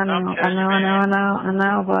 I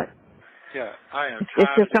know, but. Yeah, I am.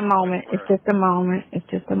 It's just a moment. It's just a moment.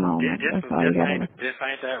 That's all you gotta do. This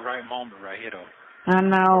ain't that right moment right here, though. I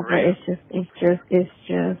know, but it's just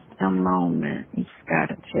a moment. You just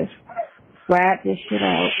gotta just wrap this shit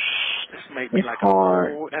out. This make me like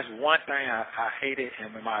hard. That's one thing I hated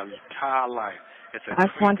in my entire life.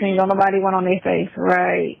 That's one thing nobody went on their face,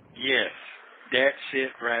 right? Yes, that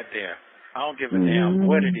shit right there. I don't give a damn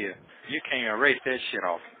what it is. You can't erase that shit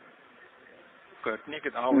off. Because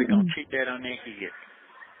niggas always gonna keep that on their head.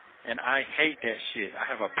 And I hate that shit. I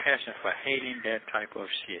have a passion for hating that type of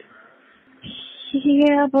shit.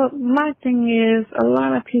 Yeah, but my thing is, a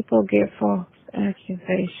lot of people get false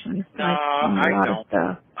accusations. No, I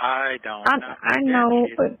don't. I know,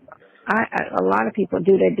 but a lot of people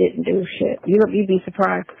do that didn't do shit. You'd be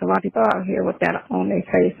surprised. A lot of people out here with that on their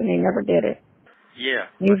face and they never did it. Yeah.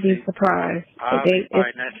 You'd be surprised.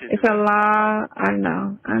 It's a lot. I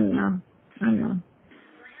know.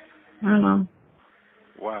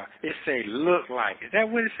 Wow. It say look like. Is that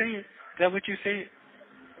what it said? Is that what you said?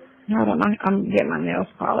 I don't know. I'm getting my nails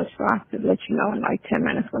polished, so I have to let you know in like 10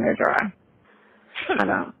 minutes when they're dry. I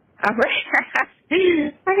don't. I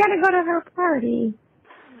gotta go to her party.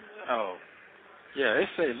 Oh. Yeah, it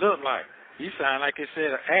say look like. You sound like it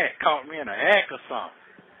said an act. Caught me in an act or something.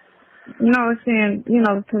 No, it's saying,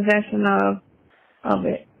 the possession of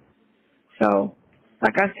it. So,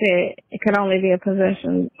 like I said, it could only be a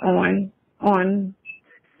possession on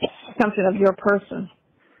something of your person,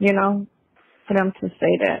 for them to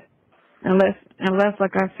say that. Unless,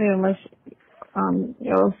 like I said,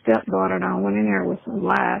 your stepdaughter done went in there with some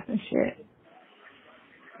lies and shit.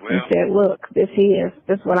 Well, and said, look, this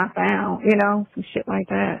is what I found, some shit like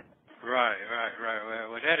that. Right.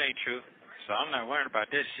 Well, that ain't true. So I'm not worried about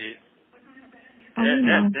this shit.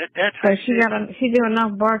 But she do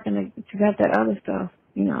enough barking to get that other stuff,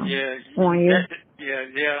 on you.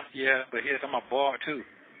 Yeah. But here's I'm a bar too.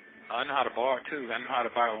 I know how to bar too. I know how to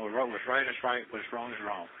bar what's right is right, what's wrong is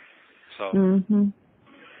wrong. So.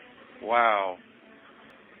 Wow.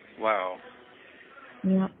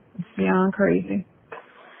 Yeah, it's beyond crazy.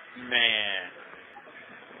 Man.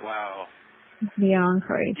 Wow. It's beyond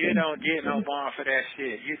crazy. You don't get no bond for that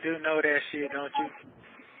shit. You do know that shit, don't you?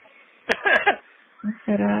 I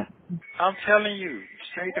said that. I'm telling you,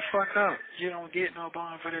 straight the fuck up. You don't get no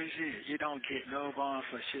bond for that shit. You don't get no bond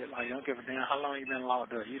for shit. Like, you don't give a damn how long you been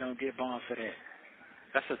locked up. You don't get bond for that.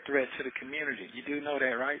 That's a threat to the community. You do know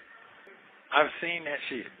that, right? I've seen that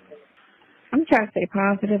shit. I'm trying to stay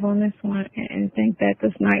positive on this one and think that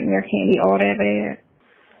this nightmare can't be all that bad.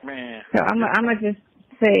 Man. So I'm gonna just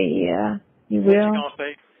say, yeah, you What will. you gonna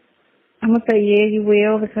say? I'm gonna say, yeah, you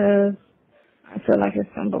will, because I feel like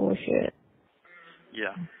it's some bullshit.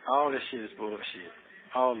 Yeah. All this shit is bullshit.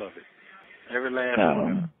 All of it. Every last So,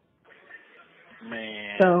 one of it.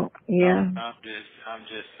 Man. So, yeah.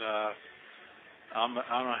 I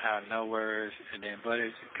don't have no words, and then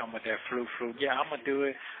buddies come with that flu. Yeah, I'm gonna do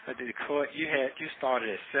it. I did the court. You started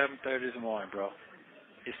at 7:30 this morning, bro.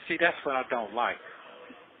 See, that's what I don't like.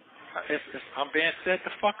 I'm being set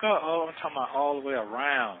the fuck up. Oh, I'm talking about all the way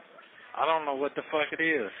around. I don't know what the fuck it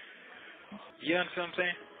is. You understand what I'm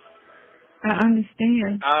saying? I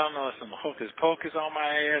understand. I don't know if some hocus pocus on my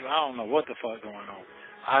ass. I don't know what the fuck going on.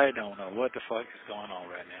 I don't know what the fuck is going on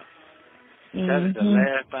right now. That is the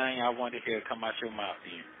last thing I want to hear come out your mouth,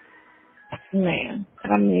 then. Man,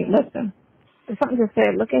 I mean, listen. If something just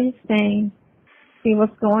said, look at his thing, see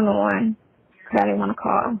what's going on. Cause I didn't want to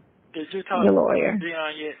call Did you talk your to lawyer.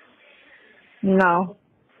 Deon yet? No.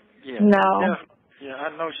 Yeah. No. Yeah, I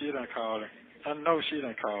know she done called him.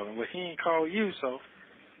 Well, he ain't called you, so.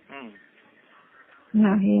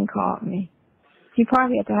 No, he ain't called me. He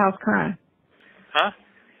probably at the house crying. Huh?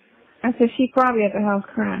 I said, she probably at the house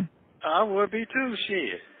crying. I would be too,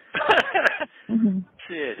 shit.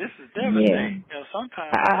 Shit, this is devastating. Yeah. You know,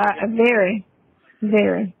 sometimes.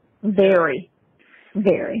 Very.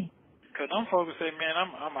 Because them folks say, man,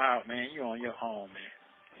 I'm out, man. You on your own, man.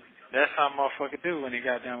 That's how motherfucker do when they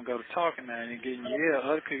goddamn go to talking now and they get in your ear.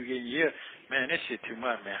 Other people get in your ear. Man, this shit too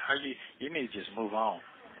much, man. How you need to just move on.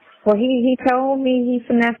 Well, he told me he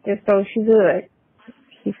finessed it, so she good.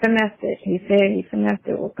 He finessed it. He said he finessed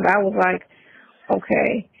it. But I was like,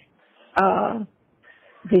 okay,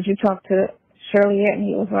 did you talk to Shirley yet? And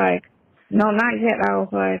he was like, no, not yet. I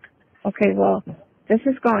was like, okay, well, this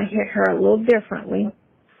is going to hit her a little differently,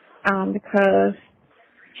 because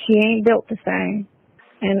she ain't built the same.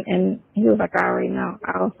 And he was like, I already know.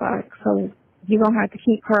 I was like, so you're going to have to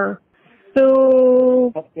keep her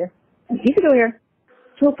super, you can do here,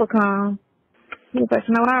 super calm. He was like,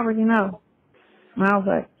 no, I already know. And I was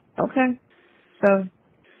like, okay. So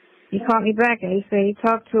he called me back and he said he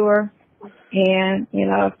talked to her. And,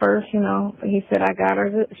 at first, he said, I got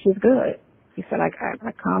her, she's good. He said, I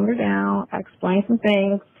calmed her down. I explained some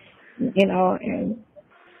things, and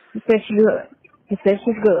he said she's good. He said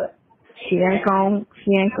she's good. She ain't gonna,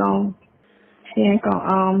 she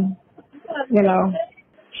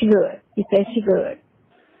good. He said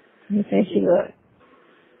she good.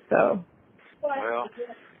 So. Well,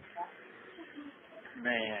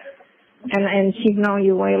 man. And she's known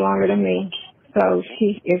you way longer than me. So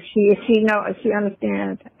if she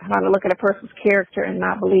understands how to look at a person's character and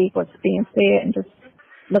not believe what's being said and just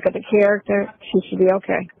look at the character, she should be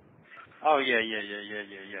okay. Oh yeah.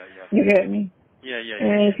 You get me? Yeah.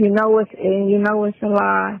 And if you know it's a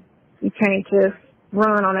lie, you can't just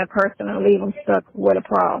run on that person and leave them stuck with a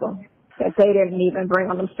problem that they didn't even bring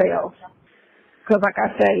on themselves. Because like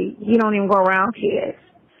I say, you don't even go around kids,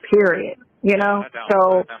 period.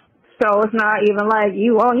 So it's not even like he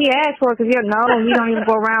asked for it because he don't even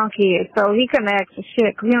go around kids. So he couldn't ask for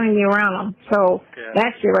shit because he don't even be around them. So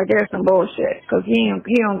that shit right there is some bullshit because he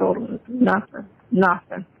don't go to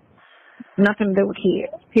nothing to do with kids.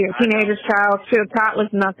 Period. Teenagers, child, toddlers,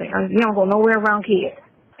 nothing. You don't go nowhere around kids.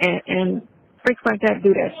 And freaks like that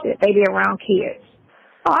do that shit. They be around kids.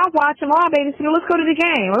 Oh, I watch them all, babysitter. Let's go to the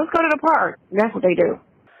game. Let's go to the park. That's what they do.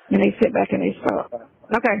 And they sit back and they stop.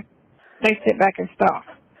 Okay. They sit back and stop.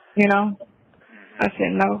 I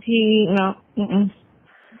said, no,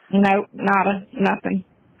 no, nada, nothing.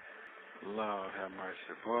 Lord have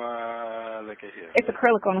mercy. Boy, look at here. It's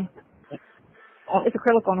acrylic on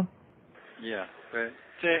them. Yeah, but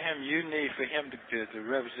tell him you need for him to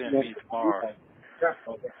represent me tomorrow.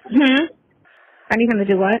 I need him to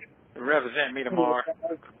do what? Represent me tomorrow.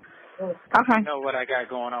 Okay. You know what I got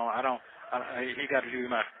going on. He got to do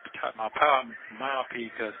my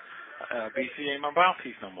mouthpiece because BC ain't my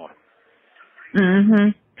mouthpiece no more. You know what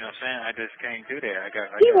I'm saying? I just can't do that.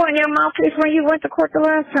 He wasn't your mouthpiece when you went to court the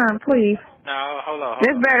last time, please. No, hold on.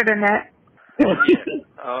 It's better than that.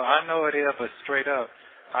 I know it is, but straight up,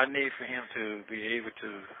 I need for him to be able to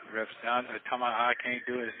represent. I can't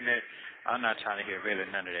do it. I'm not trying to hear really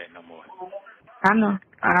none of that no more. I know.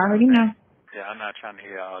 I already know. Yeah, I'm not trying to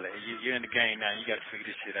hear all that. You're in the game now. You got to figure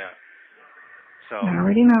this shit out. So I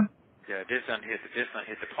already know. Yeah, this done hit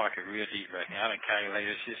the pocket real deep right now. I done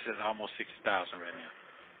calculated. She says almost 60,000 right now.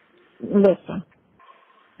 Listen,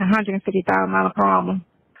 $150,000 problem.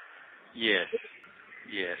 Yes.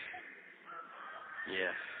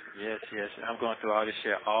 I'm going through all this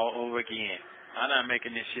shit all over again. I'm not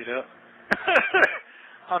making this shit up.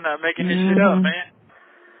 I'm not making this shit up, man.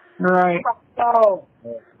 Right.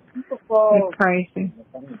 It's crazy.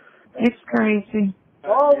 It's crazy.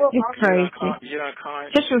 It's crazy. You don't call it?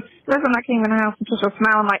 Just was, listen, I came in the house and just was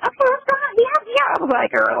smiling like, oh, what's going on? Yeah. I was like,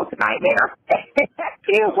 girl, it's a nightmare.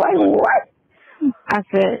 She was like, what? I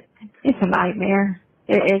said, it's a nightmare.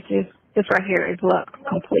 It's just, this right here is luck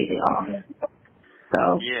completely off.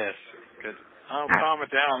 So. Yes. Because I'm calming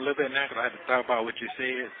down a little bit now because I had to talk about what you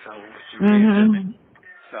said, so what you read to me.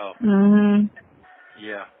 So.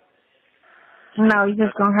 Yeah. No, you're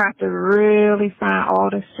just gonna have to really find all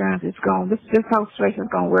the strength. It's gonna this whole situation is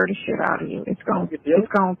gonna wear the shit out of you. It's gonna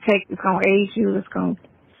age you.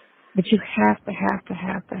 But you have to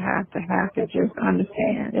just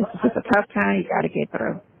understand. It's just a tough time. You got to get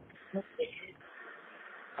through.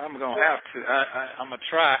 I'm gonna have to. I'm gonna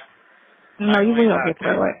try. No, you will get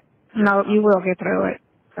through it. No, you will get through it.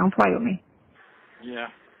 Don't play with me. Yeah.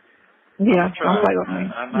 Yeah, don't play with me.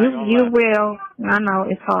 You will. I know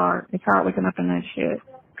it's hard. It's hard waking up in that shit.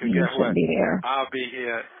 You shouldn't be there. I'll be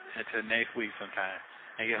here until next week sometime.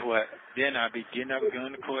 And guess what? Then I'll be getting up,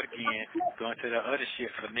 going to court again, going to the other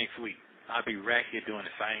shit for next week. I'll be right here doing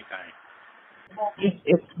the same thing.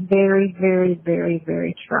 It's very, very, very,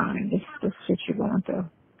 very trying. This shit you're going through.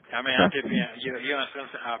 I mean, I'll just be, you understand?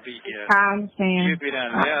 I'll be here. I understand. You'll be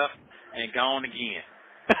done left and gone again.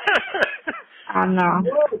 I know.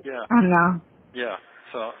 Yeah. I know. Yeah.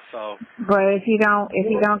 So. But if you don't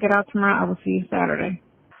get out tomorrow, I will see you Saturday.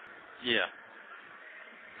 Yeah.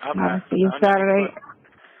 I will see you Saturday.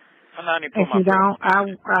 If you don't, I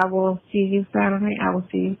will see you Saturday. I will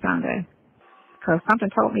see you Sunday. Because something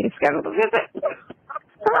told me to schedule the visit.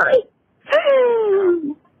 Sorry.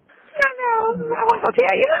 I know. I wasn't going to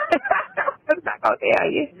tell you. I was not going to tell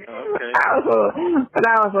you. Okay. I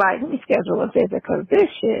was like, let me schedule a visit because this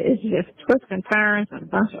shit is just twists and turns and a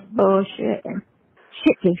bunch of bullshit and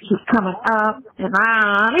shit just keeps coming up. And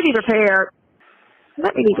let me be prepared.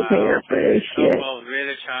 Let me be prepared for this shit. Someone's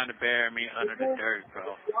really trying to bury me under the dirt,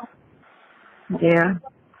 bro. Yeah.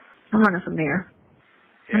 I'm running from there.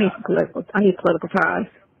 Yeah. I need political ties.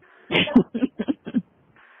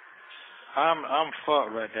 I'm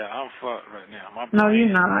fucked right there. I'm fucked right now. No, you're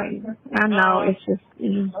not. I know. It's just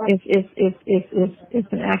it's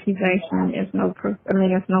an accusation. There's no proof. I mean,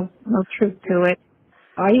 there's no truth to it.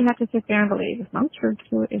 All you have to sit there and believe. There's no truth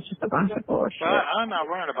to it. It's just a bunch of bullshit. Well, I'm not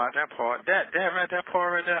worried about that part. That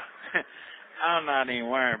part right there. I'm not even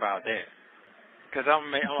worried about that. Cause I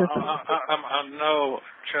know.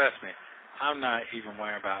 Trust me. I'm not even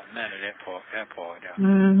worried about none of that part. That part there.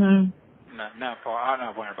 Not part. I'm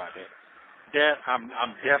not worried about that. That I'm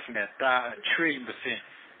definitely 1,000,000,000%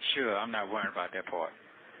 sure I'm not worried about that part.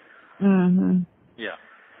 Yeah.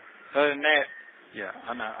 Other than that, yeah,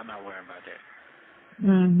 I'm not worried about that.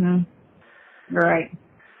 Right.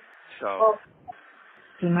 So.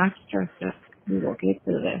 Do not stress it. We will get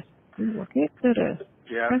through this.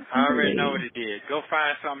 Yeah, I already know what it is. Go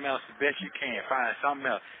find something else the best you can. Find something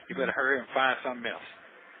else. You better hurry and find something else.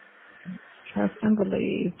 Trust and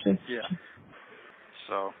believe. Yeah.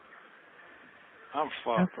 So. I'm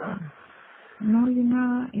fucked, bro. No, you're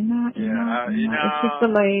not. Yeah, It's just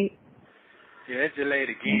delayed. Yeah, it's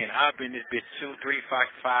delayed again. I've been this bitch 2, 3,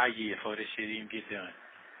 5 years before this shit even get done.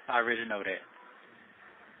 I already know that.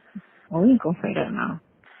 Well, we ain't gonna say that now.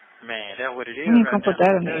 Man, that's what it is. We ain't gonna put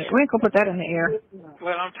that in the air. We ain't gonna put that in the air.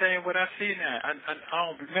 Well, I'm telling you what I see now. I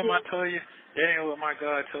don't remember I told you that ain't what my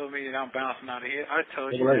God told me that I'm bouncing out of here. I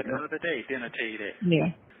told you that the other day. Didn't I tell you that?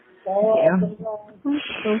 Yeah. I'm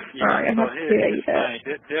so sorry. I have to tell you that.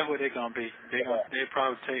 That's what they're gonna be. They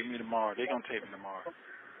probably take me tomorrow. They're gonna take me tomorrow.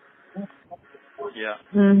 Yeah.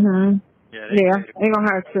 Yeah, they're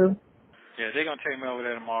gonna have to. Yeah, they're gonna take me over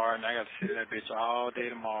there tomorrow, and I got to sit in that bitch all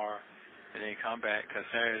day tomorrow, and then come back because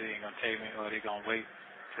Saturday they ain't gonna take me, or they're gonna wait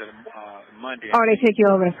till Monday. Oh, they take you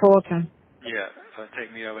over to Fulton. Yeah, so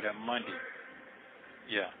take me over there Monday.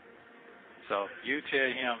 Yeah. So you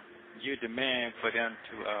tell him. You demand for them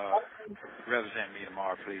to represent me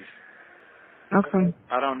tomorrow, please. Okay.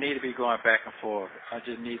 I don't need to be going back and forth. I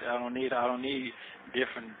don't need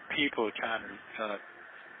different people trying to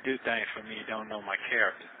do things for me. Don't know my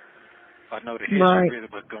character. I know the history really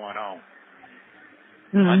what's going on.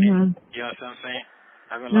 You know what I'm saying?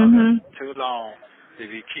 I've been locked up too long to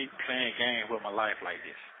keep playing games with my life like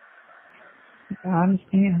this. I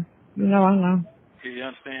understand. I know. You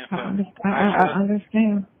understand? I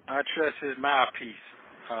understand. I trust his mouthpiece.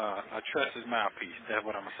 That's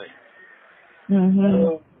what I'm gonna say.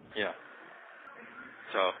 Yeah.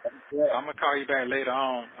 So I'm gonna call you back later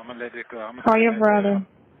on. I'm gonna let it go. Call your brother.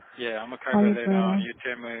 Yeah, I'm gonna call you later on. You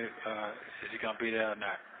tell me if you're gonna be there or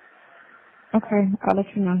not. Okay, I'll let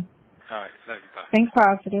you know. All right, love you, bye. Think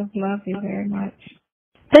positive. Love you very much.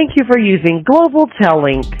 Thank you for using Global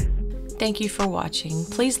Tellink. Thank you for watching.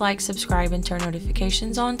 Please like, subscribe, and turn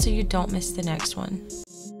notifications on so you don't miss the next one.